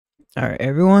Alright,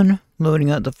 everyone, loading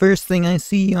out the first thing I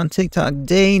see on TikTok,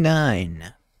 day 9.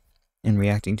 And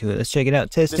reacting to it. Let's check it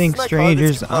out. Testing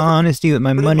strangers' honesty with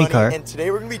my money car. And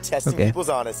today we're going to be testing people's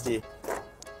honesty.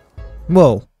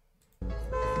 Whoa.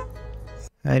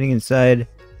 Hiding inside.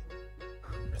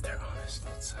 If they're honest,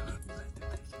 let's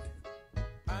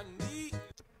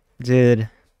Dude.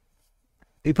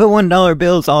 He put $1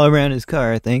 bills all around his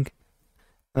car, I think.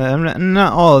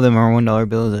 Not all of them are $1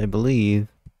 bills, I believe.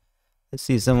 Let's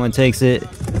see if someone takes it.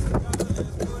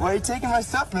 Why are you taking my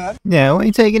stuff, man? Yeah, why are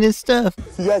you taking his stuff?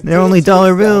 They're only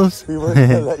dollar bills. We weren't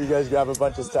gonna let you guys grab a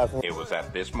bunch of stuff. It was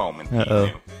at this moment. Uh-oh.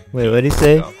 Wait, what'd he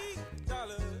say?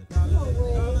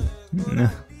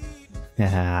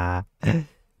 No.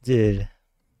 Dude.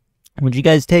 Would you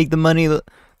guys take the money?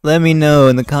 Let me know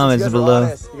in the comments below.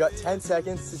 Honest. You got 10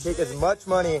 seconds to take as much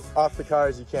money off the car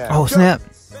as you can. Oh, snap.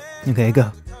 Okay,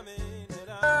 go.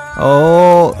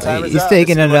 Oh, he's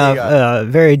taking it off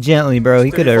very gently, bro.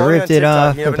 He could have ripped it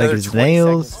off with like his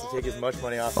nails.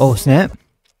 Oh, snap.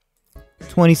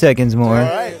 20 seconds more.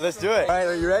 Alright, let's do it. Alright,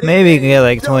 are you ready? Maybe he can get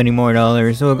like 20 more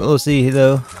dollars. We'll see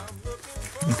though.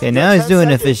 Okay, now he's doing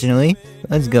it efficiently.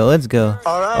 Let's go, let's go.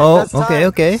 Oh, okay,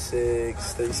 okay.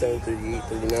 6, 37, 38,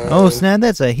 39. Oh, snap,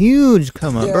 that's a huge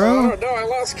come up, bro. No, I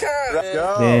lost count. Let's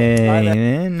go. Dang,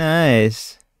 man,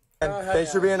 nice.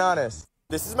 Thanks for being honest.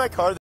 This is my car.